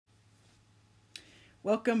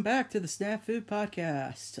Welcome back to the Snap Food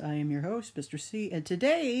Podcast. I am your host, Mr. C, and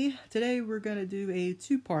today we're going to do a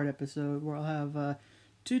two-part episode where I'll have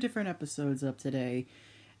two different episodes up today.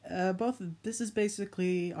 This is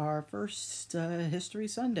basically our first History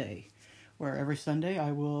Sunday, where every Sunday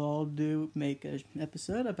I will make an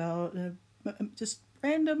episode about just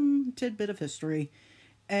random tidbit of history.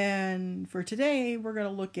 And for today, we're going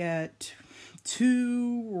to look at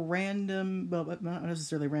two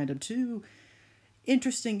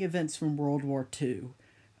interesting events from World War II.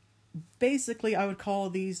 Basically, I would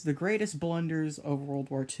call these the greatest blunders of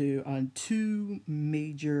World War II on two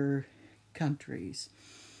major countries.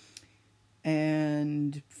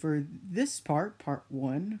 And for this part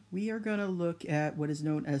one, we are going to look at what is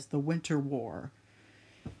known as the Winter War.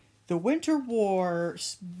 The Winter War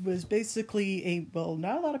was basically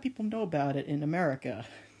not a lot of people know about it in America.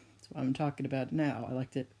 That's why I'm talking about it now. I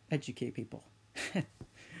like to educate people.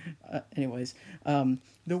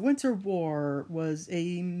 The Winter War was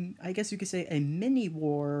I guess you could say, a mini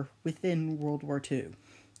war within World War II.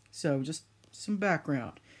 So, just some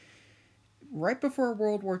background. Right before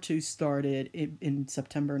World War II started, in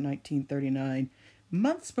September 1939,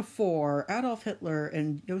 months before, Adolf Hitler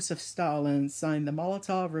and Joseph Stalin signed the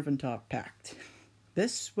Molotov-Ribbentrop Pact.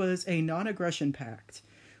 This was a non-aggression pact,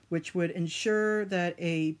 which would ensure that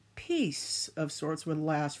a peace of sorts would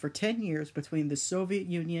last for 10 years between the Soviet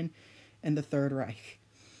Union and the Third Reich.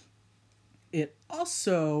 It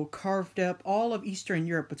also carved up all of Eastern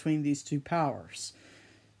Europe between these two powers.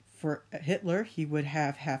 For Hitler, he would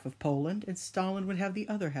have half of Poland, and Stalin would have the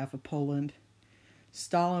other half of Poland.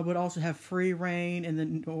 Stalin would also have free reign in the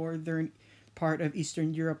northern part of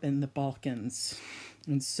Eastern Europe and the Balkans.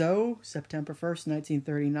 And so, September 1st,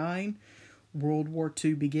 1939, World War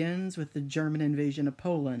II begins with the German invasion of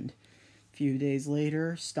Poland. A few days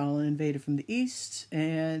later, Stalin invaded from the east,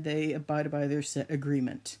 and they abided by their set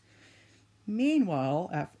agreement.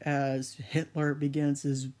 Meanwhile, as Hitler begins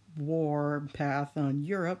his war path on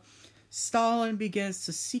Europe, Stalin begins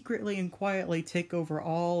to secretly and quietly take over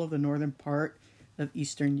all of the northern part of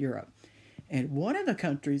Eastern Europe. And one of the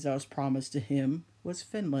countries that was promised to him was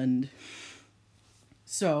Finland.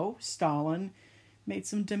 So, Stalin made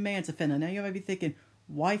some demands of Finland. Now you might be thinking,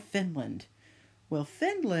 why Finland? Well,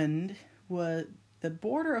 the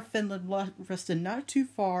border of Finland rested not too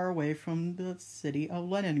far away from the city of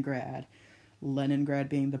Leningrad. Leningrad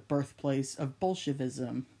being the birthplace of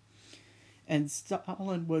Bolshevism. And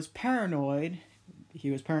Stalin was paranoid.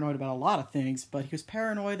 He was paranoid about a lot of things, but he was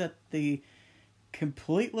paranoid that the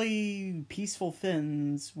completely peaceful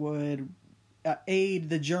Finns would aid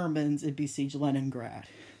the Germans and besiege Leningrad.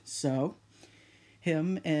 So,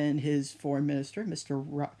 him and his foreign minister, Mr.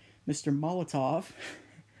 Molotov,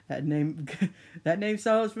 that name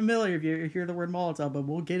sounds familiar if you hear the word Molotov, but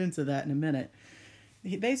we'll get into that in a minute.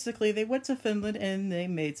 They went to Finland and they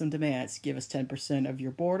made some demands. Give us 10% of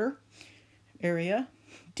your border area,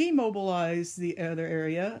 demobilize the other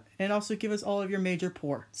area, and also give us all of your major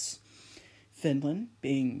ports. Finland,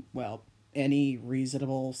 being, any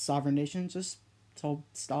reasonable sovereign nation, just told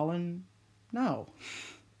Stalin no.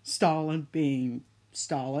 Stalin, being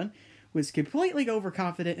Stalin, was completely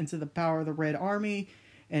overconfident into the power of the Red Army,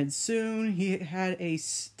 and soon he had a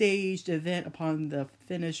staged event upon the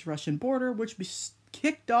Finnish-Russian border, which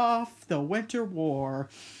kicked off the Winter War.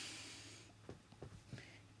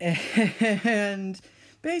 And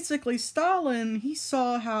basically, Stalin, he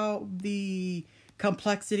saw how the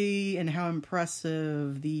complexity and how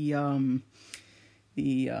impressive the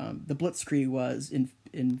Blitzkrieg was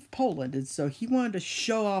in Poland, and so he wanted to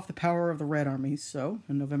show off the power of the Red Army. So,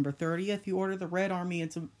 on November 30th, he ordered the Red Army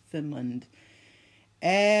into Finland.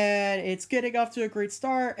 And it's getting off to a great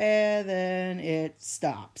start, and then it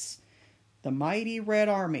stops. The mighty Red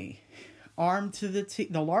Army, armed to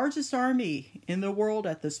the largest army in the world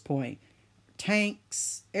at this point.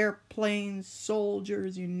 Tanks, airplanes,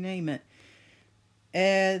 soldiers, you name it.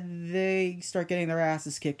 And they start getting their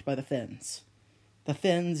asses kicked by the Finns. The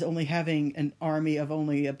Finns only having an army of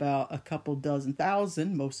only about a couple dozen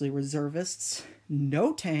thousand, mostly reservists,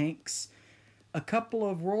 no tanks, a couple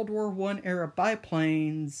of World War I era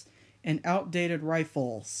biplanes, and outdated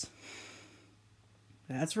rifles.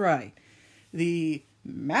 That's right. The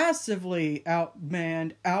massively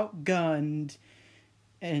outmanned, outgunned,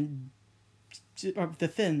 and the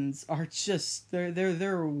Finns are just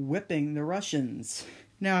they're whipping the Russians.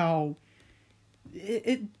 Now,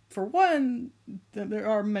 for one, there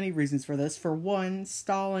are many reasons for this. For one,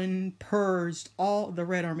 Stalin purged all the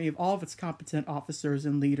Red Army of all of its competent officers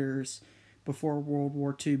and leaders before World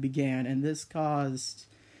War II began, and this caused,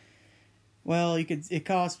 it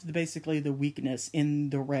caused basically the weakness in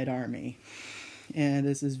the Red Army. And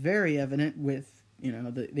this is very evident with,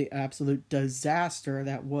 the absolute disaster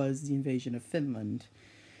that was the invasion of Finland.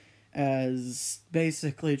 As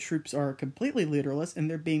basically troops are completely leaderless and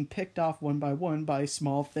they're being picked off one by one by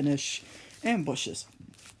small Finnish ambushes.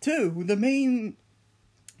 Two, the main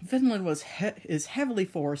Finland is heavily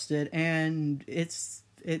forested, and it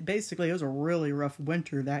was a really rough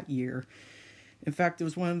winter that year. In fact, it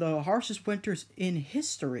was one of the harshest winters in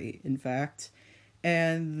history, in fact.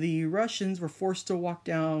 And the Russians were forced to walk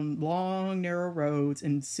down long, narrow roads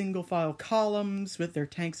in single-file columns with their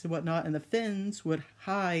tanks and whatnot, and the Finns would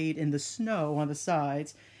hide in the snow on the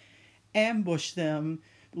sides, ambush them,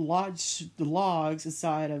 lodge the logs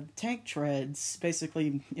inside of tank treads,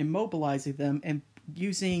 basically immobilizing them, and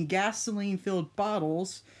using gasoline-filled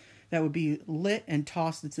bottles that would be lit and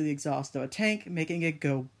tossed into the exhaust of a tank, making it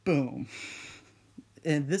go boom.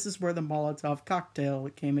 And this is where the Molotov cocktail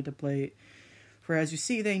came into play. For as you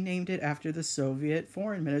see, they named it after the Soviet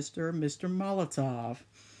foreign minister, Mr. Molotov.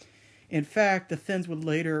 In fact, the Finns would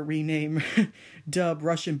later dub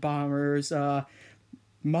Russian bombers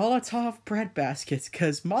Molotov bread baskets,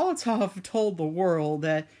 because Molotov told the world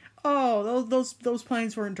that, those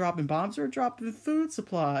planes weren't dropping bombs, they were dropping food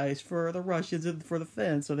supplies for the Russians and for the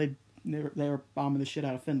Finns, so they were bombing the shit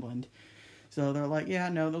out of Finland. So they're like, yeah,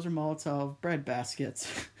 no, those are Molotov bread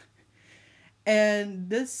baskets. And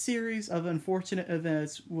this series of unfortunate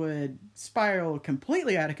events would spiral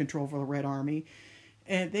completely out of control for the Red Army,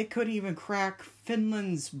 and they couldn't even crack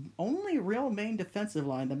Finland's only real main defensive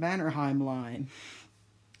line, the Mannerheim Line.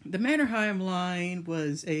 The Mannerheim Line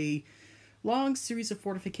was a long series of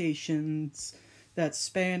fortifications that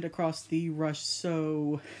spanned across the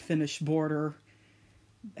Russo-Finnish border.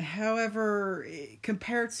 However,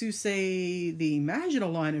 compared to, say, the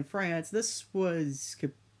Maginot Line in France, this was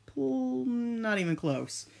not even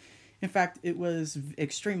close. In fact, it was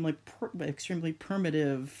extremely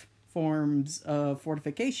primitive forms of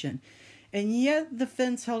fortification. And yet, the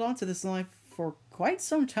Finns held on to this line for quite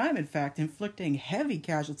some time, in fact, inflicting heavy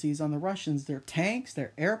casualties on the Russians. Their tanks,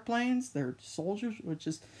 their airplanes, their soldiers would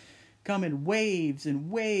just come in waves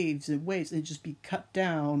and waves and waves and just be cut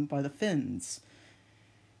down by the Finns.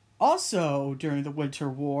 Also, during the Winter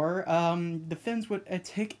War, the Finns would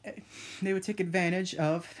take advantage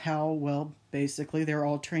of how, basically, they were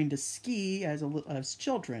all trained to ski as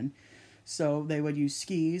children. So they would use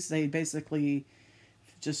skis. They basically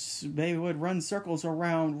they would run circles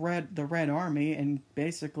around the Red Army and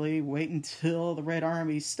basically wait until the Red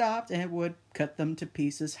Army stopped, and it would cut them to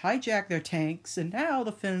pieces, hijack their tanks, and now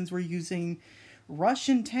the Finns were using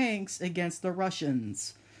Russian tanks against the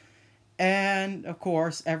Russians. And, of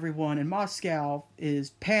course, everyone in Moscow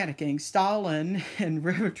is panicking. Stalin and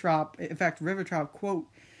Ribbentrop, in fact, Ribbentrop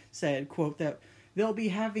said, that they'll be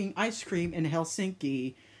having ice cream in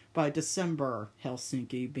Helsinki by December,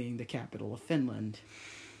 Helsinki being the capital of Finland.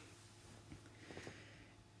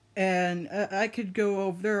 And I could go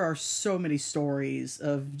over, there are so many stories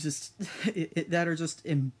of just, that are just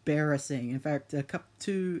embarrassing. In fact,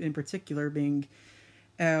 two in particular being,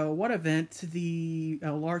 one event,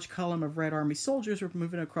 a large column of Red Army soldiers were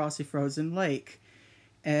moving across a frozen lake.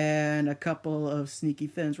 And a couple of sneaky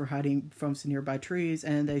Finns were hiding from some nearby trees,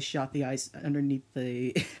 and they shot the ice underneath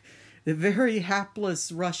the very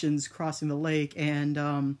hapless Russians crossing the lake. And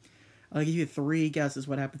I'll give you 3 guesses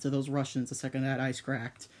what happened to those Russians the second that ice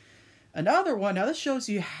cracked. Another one, now this shows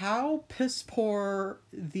you how piss poor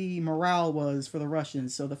the morale was for the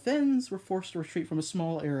Russians. So the Finns were forced to retreat from a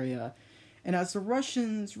small area. And as the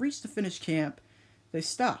Russians reached the Finnish camp, they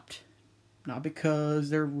stopped. Not because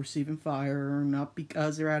they're receiving fire, not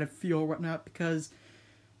because they're out of fuel, whatnot, because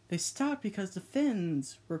they stopped because the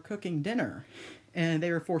Finns were cooking dinner. And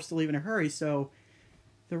they were forced to leave in a hurry, so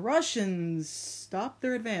the Russians stopped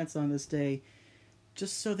their advance on this day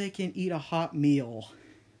just so they can eat a hot meal.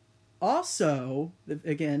 Also,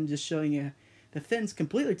 again, just showing you, the Finns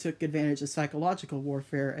completely took advantage of psychological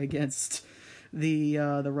warfare against the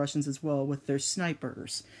Russians as well with their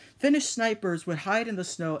snipers. Finnish snipers would hide in the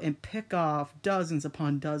snow and pick off dozens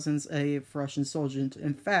upon dozens of Russian soldiers.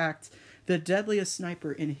 In fact, the deadliest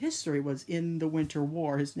sniper in history was in the Winter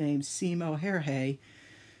War. His name's Simo Herhe.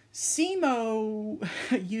 Simo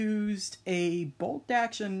used a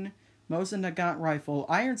bolt-action Mosin Nagant rifle,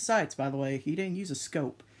 iron sights, by the way. He didn't use a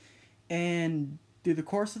scope. And through the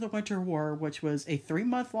course of the Winter War, which was a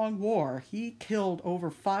 3-month-long war, he killed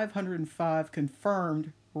over 505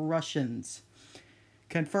 confirmed Russians.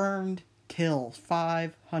 Confirmed kills,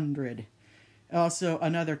 500. Also,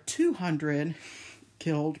 another 200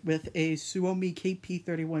 killed with a Suomi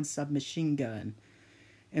KP-31 submachine gun.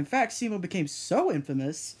 In fact, Simo became so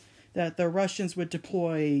infamous that the Russians would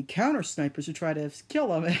deploy counter snipers to try to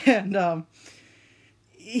kill him, and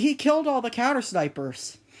he killed all the counter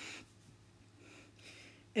snipers.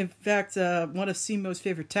 In fact, one of Simo's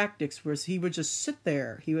favorite tactics was he would just sit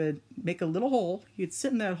there. He would make a little hole. He'd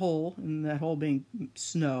sit in that hole, and that hole being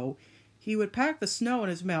snow. He would pack the snow in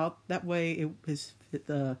his mouth. That way,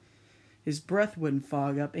 his breath wouldn't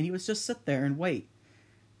fog up, and he would just sit there and wait.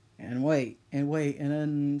 And wait, and wait, and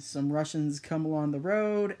then some Russians come along the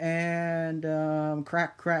road, and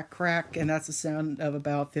crack, crack, crack, and that's the sound of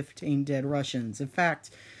about 15 dead Russians. In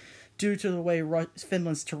fact, due to the way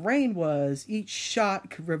Finland's terrain was, each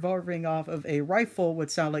shot revolving off of a rifle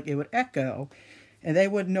would sound like it would echo, and they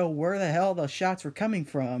wouldn't know where the hell the shots were coming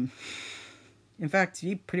from. In fact,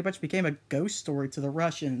 he pretty much became a ghost story to the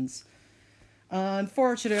Russians.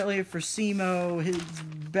 Unfortunately for Simo, his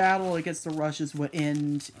battle against the Russians would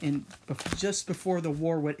end just before the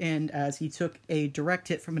war would end, as he took a direct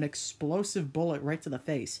hit from an explosive bullet right to the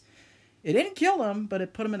face. It didn't kill him, but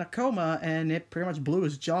it put him in a coma, and it pretty much blew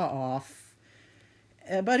his jaw off.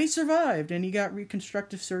 But he survived, and he got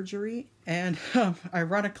reconstructive surgery, and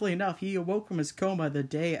ironically enough, he awoke from his coma the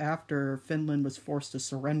day after Finland was forced to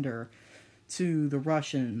surrender to the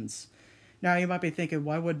Russians. Now, you might be thinking,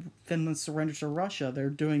 why would Finland surrender to Russia? They're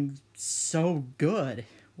doing so good.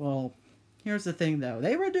 Well, here's the thing, though.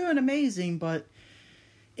 They were doing amazing, but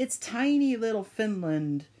it's tiny little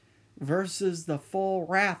Finland versus the full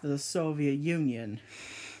wrath of the Soviet Union.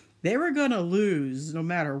 They were going to lose no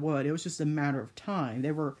matter what. It was just a matter of time.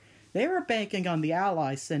 They were banking on the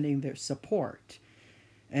Allies sending their support.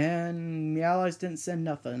 And the Allies didn't send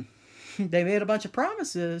nothing. They made a bunch of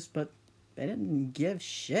promises, but they didn't give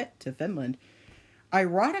shit to Finland.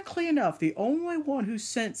 Ironically enough, the only one who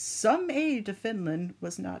sent some aid to Finland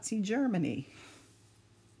was Nazi Germany.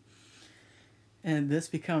 And this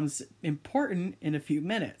becomes important in a few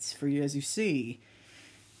minutes for you, as you see.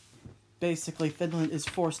 Basically, Finland is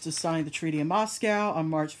forced to sign the Treaty of Moscow on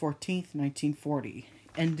March 14th, 1940,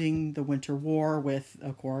 ending the Winter War with,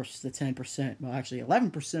 of course, the 10%, well, actually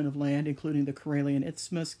 11% of land, including the Karelian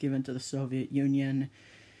Isthmus, given to the Soviet Union,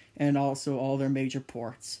 and also all their major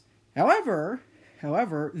ports. However,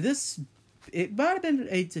 it might have been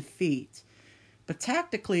a defeat, but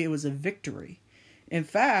tactically it was a victory. In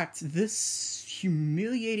fact, this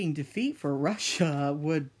humiliating defeat for Russia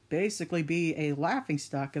would basically be a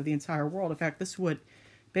laughingstock of the entire world. In fact, this would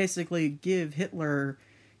basically give Hitler,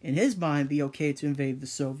 in his mind, the okay to invade the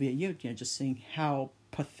Soviet Union, just seeing how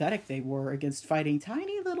pathetic they were against fighting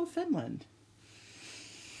tiny little Finland.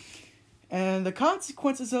 And the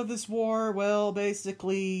consequences of this war, well,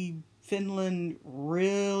 basically, Finland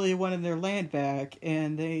really wanted their land back,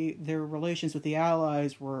 and their relations with the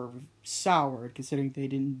Allies were soured, considering they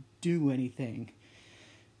didn't do anything.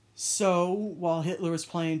 So, while Hitler was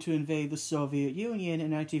planning to invade the Soviet Union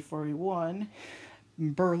in 1941,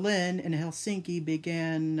 Berlin and Helsinki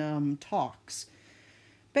began talks.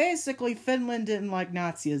 Basically, Finland didn't like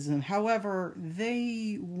Nazism. However,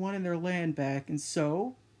 they wanted their land back, and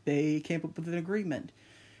so they came up with an agreement.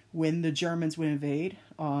 When the Germans would invade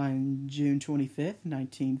on June 25th,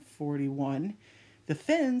 1941, the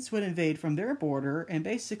Finns would invade from their border, and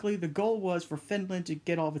basically the goal was for Finland to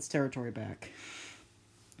get all of its territory back.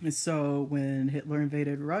 And so when Hitler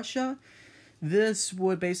invaded Russia, this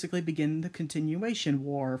would basically begin the continuation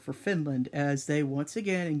war for Finland, as they once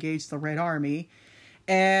again engaged the Red Army.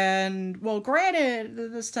 And, well, granted,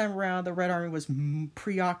 this time around, the Red Army was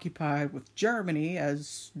preoccupied with Germany,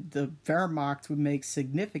 as the Wehrmacht would make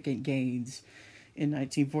significant gains in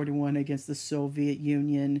 1941 against the Soviet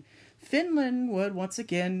Union. Finland would once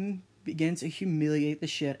again begin to humiliate the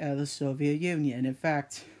shit out of the Soviet Union. In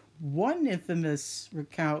fact, one infamous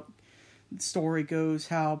story goes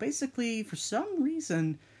how, basically, for some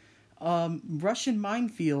reason, Russian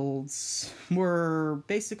minefields were,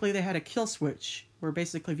 basically, they had a kill switch, where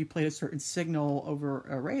basically if you played a certain signal over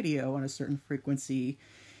a radio on a certain frequency,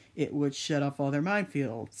 it would shut off all their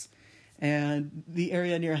minefields. And the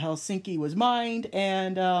area near Helsinki was mined,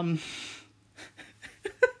 and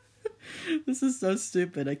this is so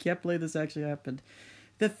stupid. I can't believe this actually happened.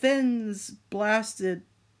 The Finns blasted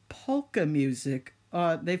polka music.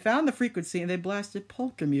 They found the frequency, and they blasted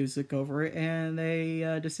polka music over it, and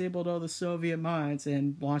they disabled all the Soviet mines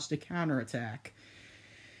and launched a counterattack.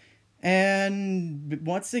 And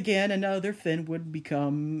once again, another Finn would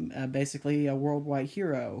become basically a worldwide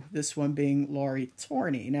hero, this one being Lauri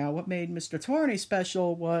Torni. Now, what made Mr. Torni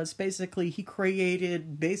special was basically he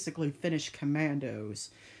created Finnish commandos,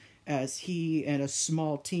 as he and a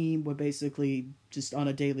small team would basically just on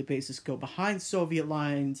a daily basis go behind Soviet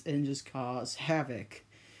lines and just cause havoc.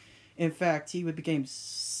 In fact, he became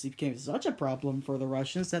such a problem for the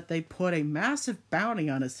Russians that they put a massive bounty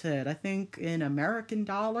on his head. I think in American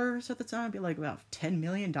dollars at the time, it'd be like about $10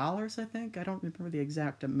 million, I think. I don't remember the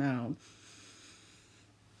exact amount.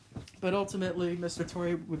 But ultimately, Mr.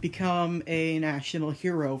 Tori would become a national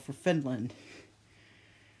hero for Finland.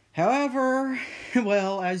 However,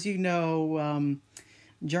 well, as you know,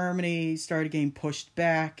 Germany started getting pushed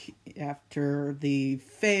back after the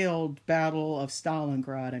failed Battle of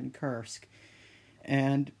Stalingrad and Kursk.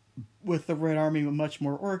 And with the Red Army much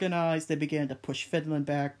more organized, they began to push Finland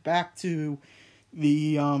back to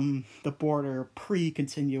the border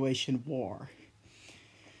pre-continuation war.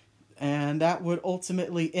 And that would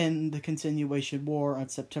ultimately end the continuation war on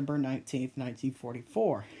September 19th,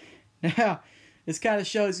 1944. Now, this kind of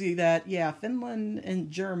shows you that, yeah, Finland and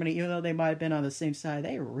Germany, even though they might have been on the same side,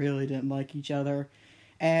 they really didn't like each other.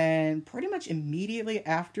 And pretty much immediately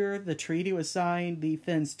after the treaty was signed, the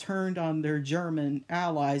Finns turned on their German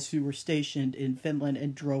allies who were stationed in Finland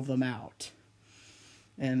and drove them out.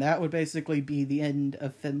 And that would basically be the end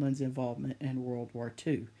of Finland's involvement in World War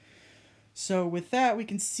II. So with that, we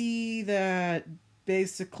can see that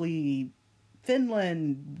basically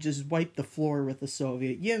Finland just wiped the floor with the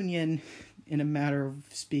Soviet Union, in a matter of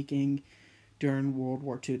speaking, during World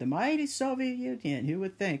War II. The mighty Soviet Union, who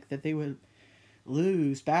would think that they would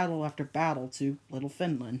lose battle after battle to little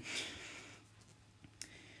Finland?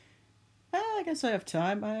 I guess I have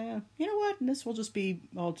time. You know what? This will just be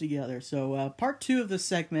all together. So part 2 of this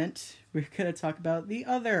segment, we're going to talk about the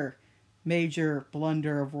other major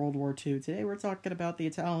blunder of World War II. Today we're talking about the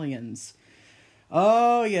Italians.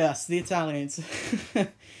 Oh yes, the Italians.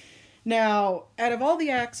 Now, out of all the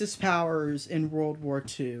Axis powers in World War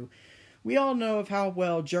II, we all know of how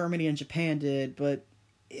well Germany and Japan did, but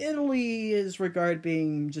Italy is regarded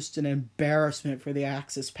being just an embarrassment for the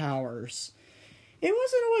Axis powers. It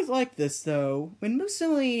wasn't always like this, though. When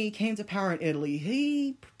Mussolini came to power in Italy,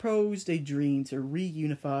 he proposed a dream to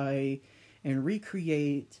reunify and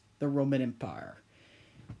recreate the Roman Empire.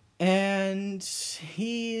 And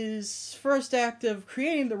his first act of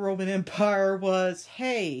creating the Roman Empire was,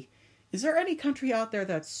 hey, is there any country out there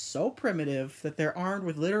that's so primitive that they're armed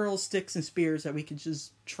with literal sticks and spears that we could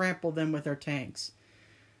just trample them with our tanks?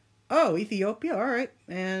 Oh, Ethiopia? Alright.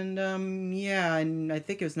 And, and I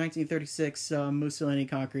think it was 1936, Mussolini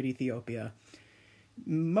conquered Ethiopia.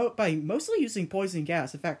 By mostly using poison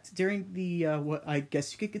gas. In fact, during the, what I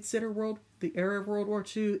guess you could consider the era of World War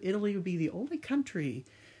II, Italy would be the only country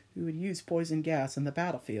who would use poison gas on the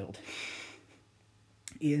battlefield.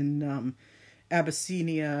 In,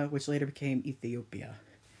 Abyssinia, which later became Ethiopia.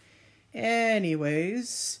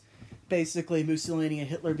 Anyways, basically Mussolini and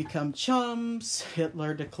Hitler become chums.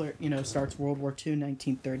 Hitler starts World War II in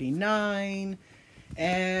 1939.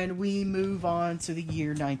 And we move on to the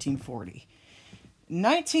year 1940.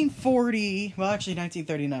 1940, well actually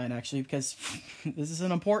 1939 actually, because this is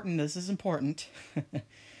important.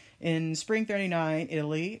 In spring 39,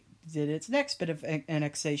 Italy did its next bit of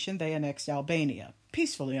annexation. They annexed Albania.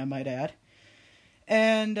 Peacefully, I might add.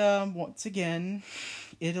 And once again,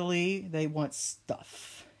 Italy, they want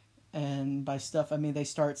stuff. And by stuff, I mean they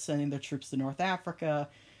start sending their troops to North Africa.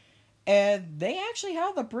 And they actually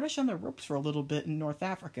have the British on the ropes for a little bit in North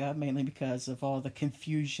Africa, mainly because of all the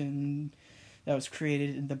confusion that was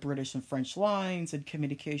created in the British and French lines and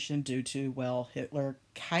communication due to, well, Hitler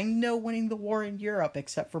kind of winning the war in Europe,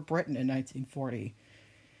 except for Britain in 1940.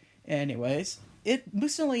 Anyways,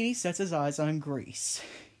 Mussolini sets his eyes on Greece.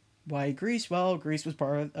 Why Greece? Well, Greece was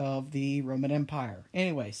part of the Roman Empire.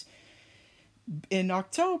 Anyways, in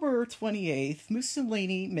October 28th,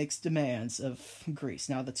 Mussolini makes demands of Greece.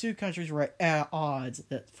 Now, the two countries were at odds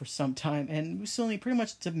for some time, and Mussolini pretty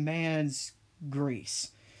much demands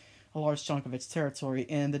Greece, a large chunk of its territory,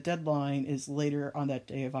 and the deadline is later on that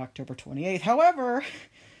day of October 28th. However,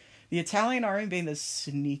 the Italian army, being the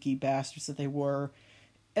sneaky bastards that they were,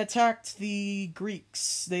 attacked the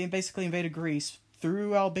Greeks. They basically invaded Greece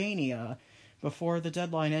through Albania before the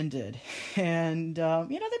deadline ended. And,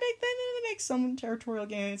 they make some territorial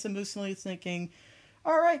gains, and Mussolini's thinking,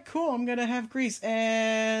 alright, cool, I'm gonna have Greece.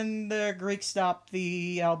 And the Greeks stopped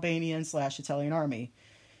the Albanian/Italian army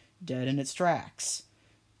dead in its tracks.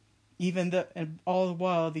 And all the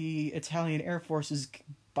while, the Italian Air Force is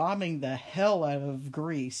bombing the hell out of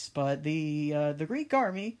Greece. But the Greek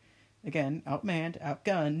army, again, outmanned,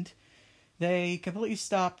 outgunned, they completely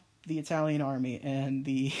stopped the Italian army and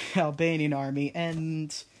the Albanian army,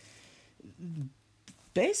 and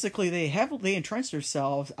basically they heavily entrenched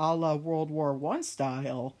themselves a la World War I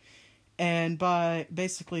style. And by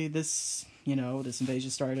basically this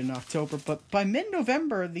invasion started in October, but by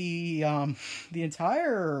mid-November, the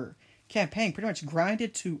entire campaign pretty much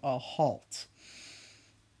grinded to a halt,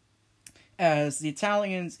 as the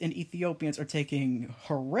Italians and Ethiopians are taking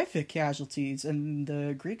horrific casualties, and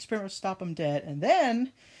the Greeks pretty much stop them dead. And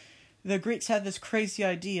then the Greeks had this crazy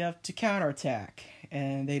idea to counterattack,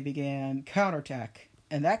 and they began counterattack.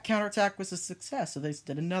 And that counterattack was a success, so they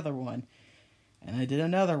did another one, and they did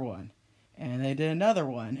another one, and they did another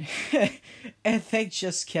one. And they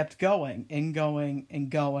just kept going, and going, and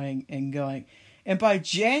going, and going. And by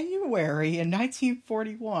January in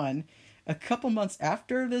 1941, a couple months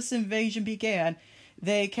after this invasion began,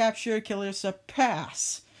 they captured Kilissa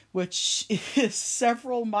Pass, which is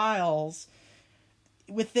several miles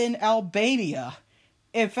within Albania.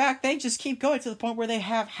 In fact, they just keep going to the point where they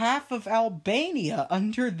have half of Albania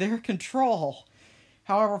under their control.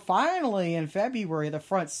 However, finally, in February, the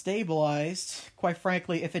front stabilized. Quite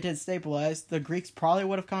frankly, if it did stabilize, the Greeks probably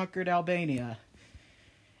would have conquered Albania.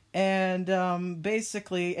 And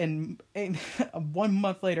basically, in 1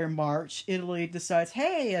 month later, in March, Italy decides,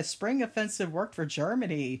 hey, a spring offensive worked for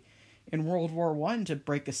Germany in World War I to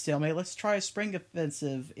break a stalemate. Let's try a spring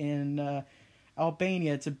offensive in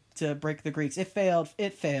Albania to break the Greeks. It failed.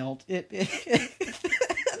 They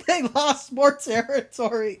lost more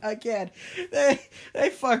territory again. They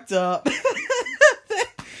fucked up.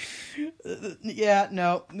 The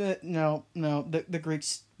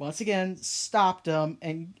Greeks once again stopped them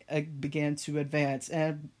and began to advance.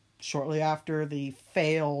 And shortly after the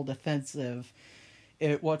failed offensive,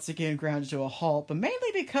 it once again ground to a halt, but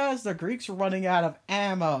mainly because the Greeks were running out of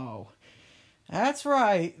ammo. That's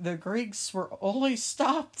right, the Greeks were only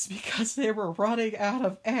stopped because they were running out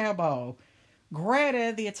of ammo.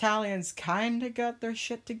 Granted, the Italians kind of got their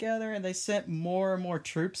shit together and they sent more and more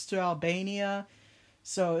troops to Albania,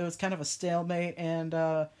 so it was kind of a stalemate. And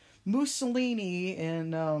Mussolini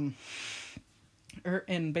in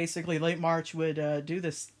basically late March would do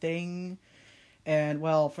this thing, and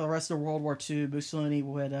well, for the rest of World War II, Mussolini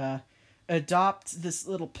would adopt this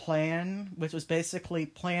little plan, which was basically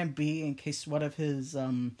Plan B in case one of his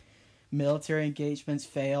military engagements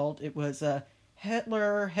failed. It was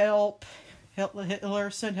Hitler, help.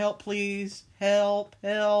 Hitler, send help, please. Help.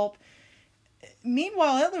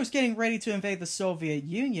 Meanwhile, Hitler was getting ready to invade the Soviet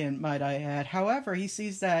Union, might I add. However, he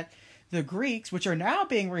sees that the Greeks, which are now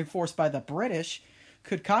being reinforced by the British,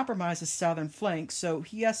 could compromise the southern flank, so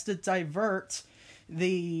he has to divert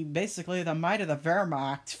the might of the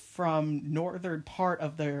Wehrmacht from northern part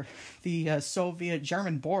of the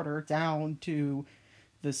Soviet-German border down to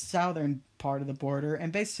the southern part of the border.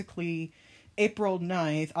 And basically, April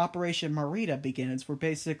 9th, Operation Marita begins, where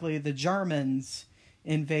basically the Germans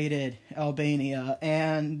invaded Albania,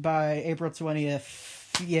 and by April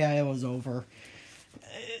 20th, it was over.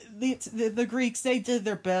 The Greeks, they did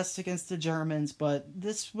their best against the Germans, but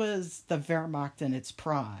this was the Wehrmacht in its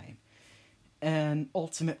prime. And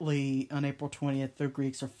ultimately, on April 20th, the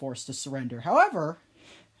Greeks are forced to surrender. However,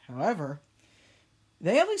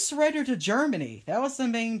 they only surrendered to Germany. That was the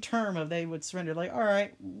main term of they would surrender. Like, all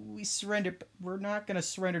right, we surrendered, but we're not going to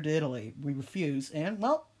surrender to Italy. We refuse. And,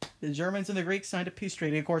 well, the Germans and the Greeks signed a peace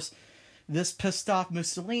treaty. Of course, this pissed off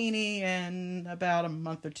Mussolini, and about a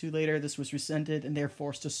month or two later, this was rescinded, and they're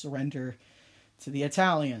forced to surrender to the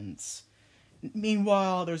Italians.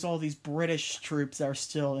 Meanwhile, there's all these British troops that are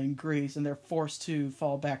still in Greece, and they're forced to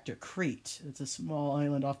fall back to Crete. It's a small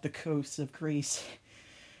island off the coast of Greece.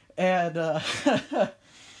 And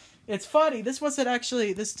it's funny,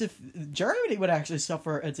 Germany would actually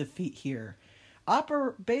suffer a defeat here.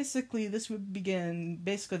 This would begin,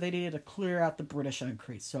 they needed to clear out the British on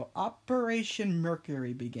Crete. So Operation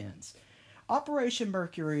Mercury begins. Operation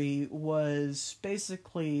Mercury was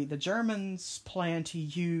basically the Germans' plan to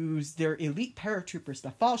use their elite paratroopers,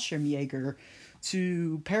 the Fallschirmjäger,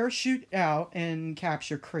 to parachute out and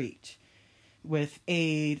capture Crete, with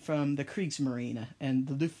aid from the Kriegsmarine and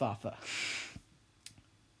the Luftwaffe.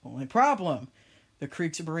 Only problem, the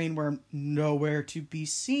Kriegsmarine were nowhere to be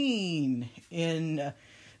seen in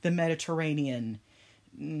the Mediterranean,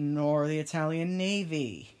 nor the Italian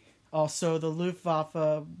Navy. Also, the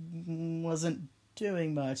Luftwaffe wasn't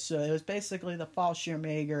doing much, so it was basically the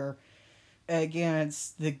Fallschirmjäger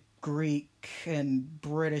against the Greek and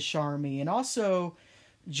British army. And also,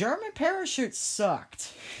 German parachutes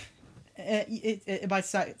sucked. It might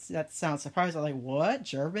sound surprising. Like, what?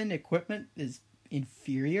 German equipment is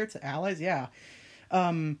inferior to Allies? Yeah.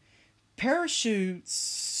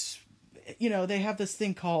 Parachutes, they have this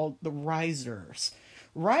thing called the risers.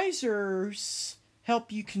 Risers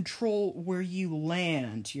help you control where you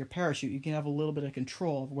land your parachute. You can have a little bit of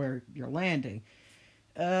control of where you're landing.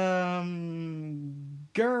 Goering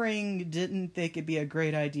didn't think it'd be a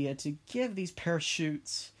great idea to give these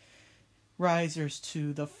parachutes risers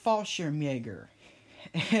to the Fallschirmjäger.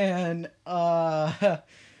 And, oh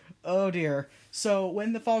dear. So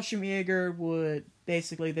when the Fallschirmjäger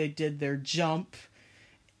they did their jump,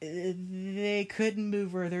 they couldn't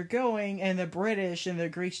move where they're going, and the British and the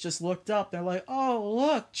Greeks just looked up. They're like, oh,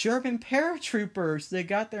 look, German paratroopers. They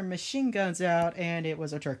got their machine guns out, and it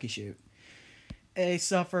was a turkey shoot. They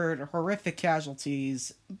suffered horrific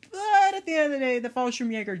casualties, but at the end of the day, the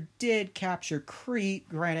Fallschirmjäger did capture Crete.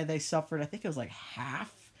 Granted, they suffered, I think it was like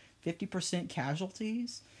 50%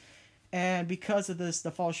 casualties. And because of this,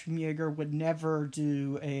 the Fallschirmjäger would never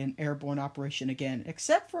do an airborne operation again,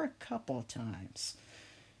 except for a couple of times.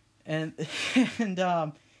 And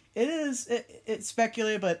it's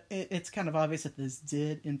speculated, but it's kind of obvious that this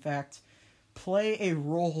did, in fact, play a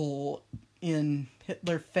role in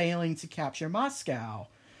Hitler failing to capture Moscow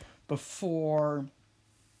before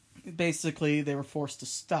basically they were forced to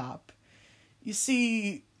stop. You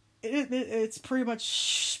see, it's pretty much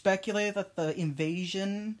speculated that the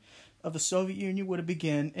invasion of the Soviet Union would have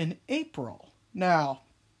begun in April. Now,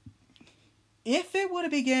 if it would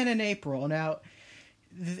have begun in April,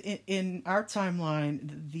 in our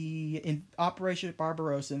timeline, in Operation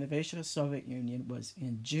Barbarossa, the invasion of the Soviet Union was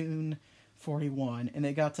in June 1941, and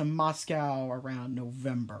they got to Moscow around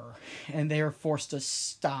November, and they were forced to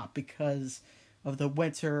stop because of the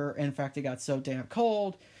winter. In fact, it got so damn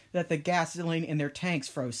cold that the gasoline in their tanks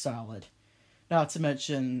froze solid. Not to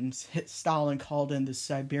mention, Stalin called in the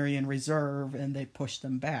Siberian Reserve, and they pushed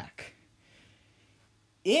them back.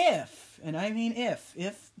 If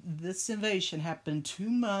this invasion happened 2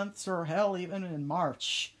 months, or hell, even in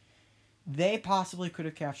March, they possibly could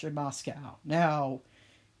have captured Moscow. Now,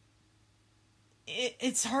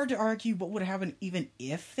 it's hard to argue what would happen even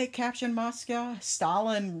if they captured Moscow.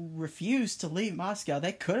 Stalin refused to leave Moscow.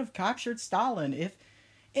 They could have captured Stalin.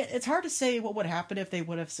 It's hard to say what would happen if they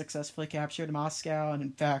would have successfully captured Moscow and,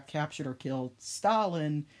 in fact, captured or killed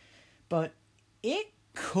Stalin. But it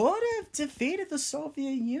could have defeated the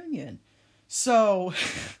Soviet Union. So,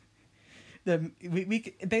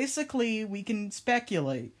 we can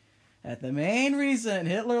speculate that the main reason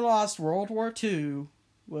Hitler lost World War II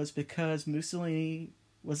was because Mussolini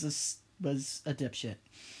was a dipshit.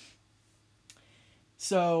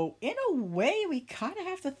 So, in a way, we kind of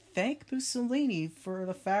have to thank Mussolini for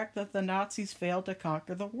the fact that the Nazis failed to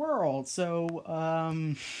conquer the world. So,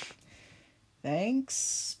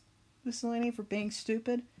 thanks, Mussolini, for being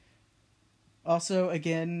stupid. Also,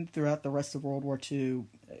 again, throughout the rest of World War II,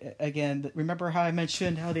 again, remember how I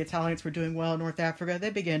mentioned how the Italians were doing well in North Africa? They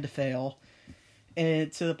began to fail.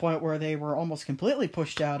 And to the point where they were almost completely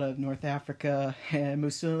pushed out of North Africa. And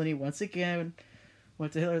Mussolini, once again,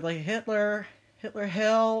 went to Hitler like, Hitler,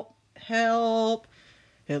 help.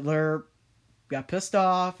 Hitler got pissed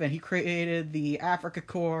off, and he created the Africa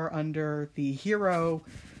Corps under the hero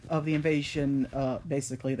of the invasion,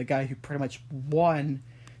 basically the guy who pretty much won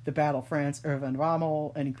the Battle of France, Erwin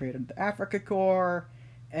Rommel, and he created the Africa Corps,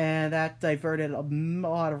 and that diverted a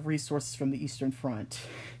lot of resources from the Eastern Front.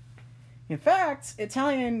 In fact,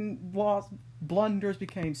 Italian blunders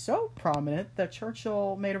became so prominent that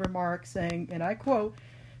Churchill made a remark saying, and I quote,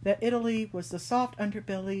 that Italy was the soft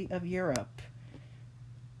underbelly of Europe.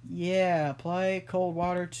 Yeah, apply cold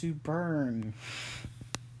water to burn.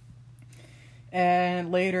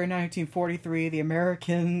 And later in 1943, the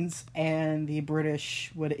Americans and the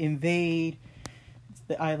British would invade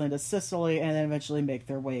the island of Sicily and then eventually make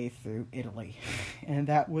their way through Italy. And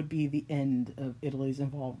that would be the end of Italy's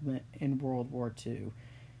involvement in World War II.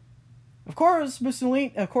 Of course,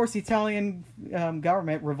 the Italian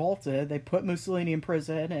government revolted. They put Mussolini in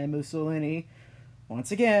prison, and Mussolini,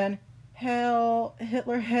 once again,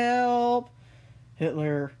 Hitler, help.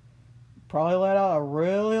 Hitler probably let out a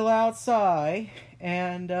really loud sigh,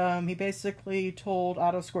 and he basically told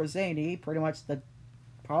Otto Skorzeny, pretty much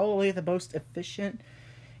probably the most efficient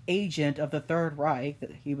agent of the Third Reich,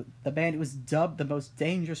 the man who was dubbed the most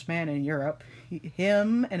dangerous man in Europe,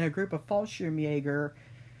 him and a group of Fallschirmjäger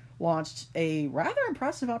launched a rather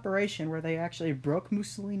impressive operation where they actually broke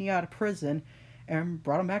Mussolini out of prison and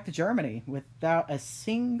brought him back to Germany without a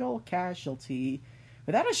single casualty,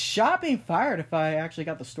 without a shot being fired, if I actually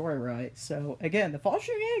got the story right. So, again, the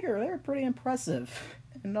Fallschirmjäger, they were pretty impressive.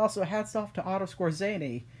 And also, hats off to Otto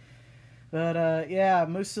Skorzeny. But, yeah,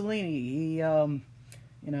 Mussolini, he,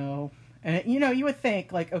 you would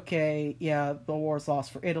think, like, okay, yeah, the war's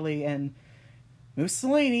lost for Italy, and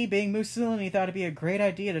Mussolini, being Mussolini, thought it'd be a great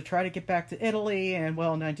idea to try to get back to Italy, and,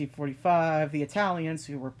 well, in 1945, the Italians,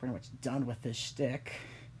 who were pretty much done with this shtick,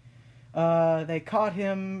 they caught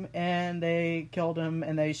him, and they killed him,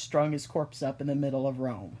 and they strung his corpse up in the middle of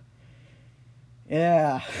Rome.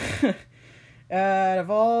 Yeah. Out of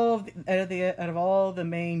all the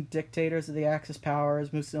main dictators of the Axis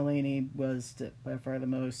powers, Mussolini was by far the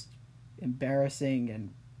most embarrassing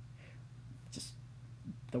and just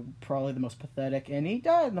probably the most pathetic, and he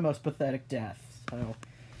died in the most pathetic death. So,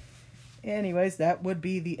 anyways, that would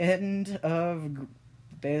be the end of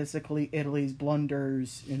basically Italy's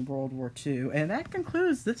blunders in World War II, and that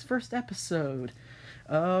concludes this first episode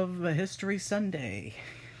of History Sunday.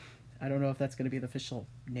 I don't know if that's going to be the official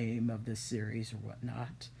name of this series or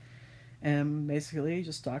whatnot. And basically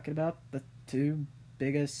just talking about the two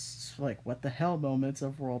biggest, what the hell moments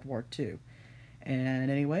of World War II. And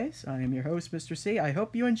anyways, I am your host, Mr. C. I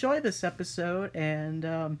hope you enjoy this episode, and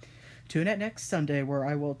tune in next Sunday where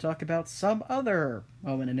I will talk about some other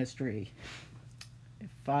moment in history.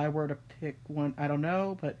 If I were to pick one, I don't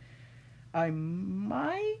know, but I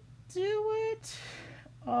might do it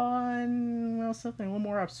on, something a little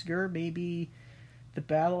more obscure, maybe the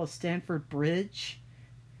Battle of Stamford Bridge.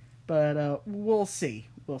 But we'll see.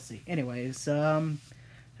 Anyways, I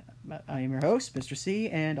am your host, Mr. C,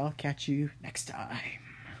 and I'll catch you next time.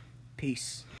 Peace.